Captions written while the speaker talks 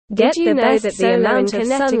Get the best that the amount of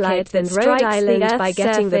sunlight that strikes the Earth's by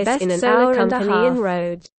getting the best in an hour and a half in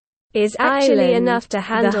road is actually enough to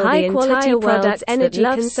handle the high-quality products energy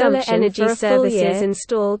solar energy services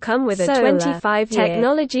install come with a 25-year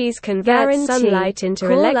technologies convert sunlight into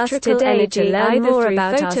electrical energy. Learn more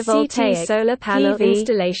about our photovoltaic solar panel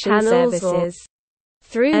installation services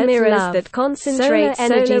through mirrors that concentrate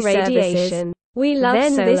solar radiation. We love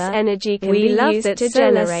then solar. This energy can be used to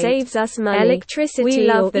generate saves us money. Electricity we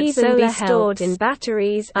love that even be stored in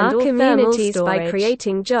batteries and our communities by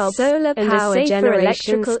creating jobs solar and power a safer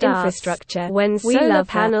electrical infrastructure. When solar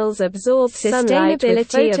panels absorb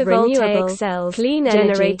sustainability of renewable cells, clean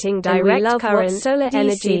generating direct current solar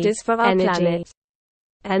energy does for our planet.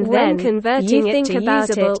 And when converting it to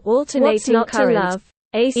usable alternating current.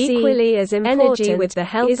 Equally as important energy with the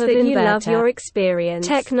help of inverter. You love your experience.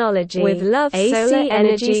 Technology with love solar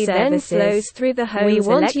energy then flows through the home's we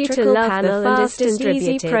want you to love the fast and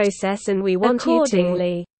easy process and we want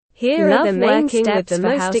accordingly. Here are the main steps with the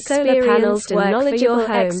most experienced and knowledgeable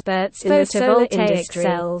experts in the photovoltaic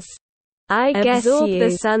cells. I guess you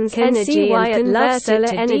the sun's energy why it loves solar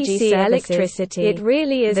energy electricity. It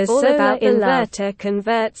really is all about the inverter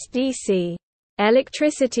converts DC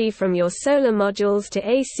electricity from your solar modules to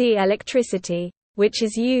AC electricity, which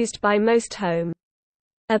is used by most home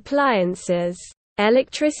appliances.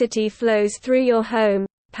 Electricity flows through your home,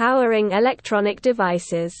 powering electronic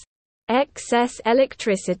devices. Excess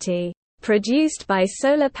electricity produced by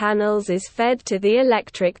solar panels is fed to the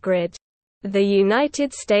electric grid. The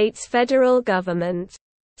United States federal government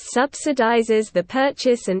subsidizes the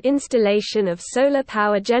purchase and installation of solar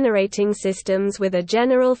power generating systems with a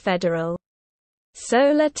general federal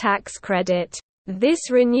solar tax credit.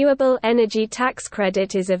 This renewable energy tax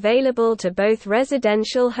credit is available to both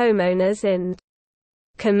residential homeowners and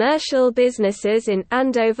commercial businesses in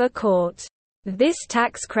Andover Court. This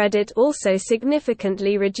tax credit also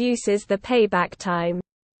significantly reduces the payback time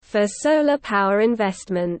for solar power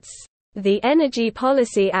investments. The Energy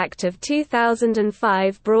Policy Act of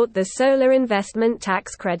 2005 brought the solar investment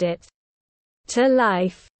tax credit to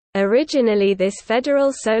life. Originally, this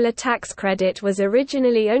federal solar tax credit was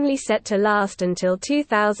originally only set to last until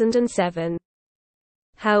 2007.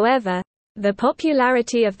 However, the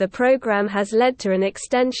popularity of the program has led to an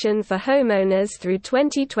extension for homeowners through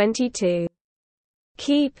 2022.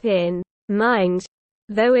 Keep in mind,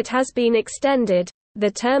 though it has been extended,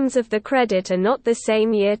 the terms of the credit are not the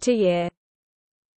same year to year.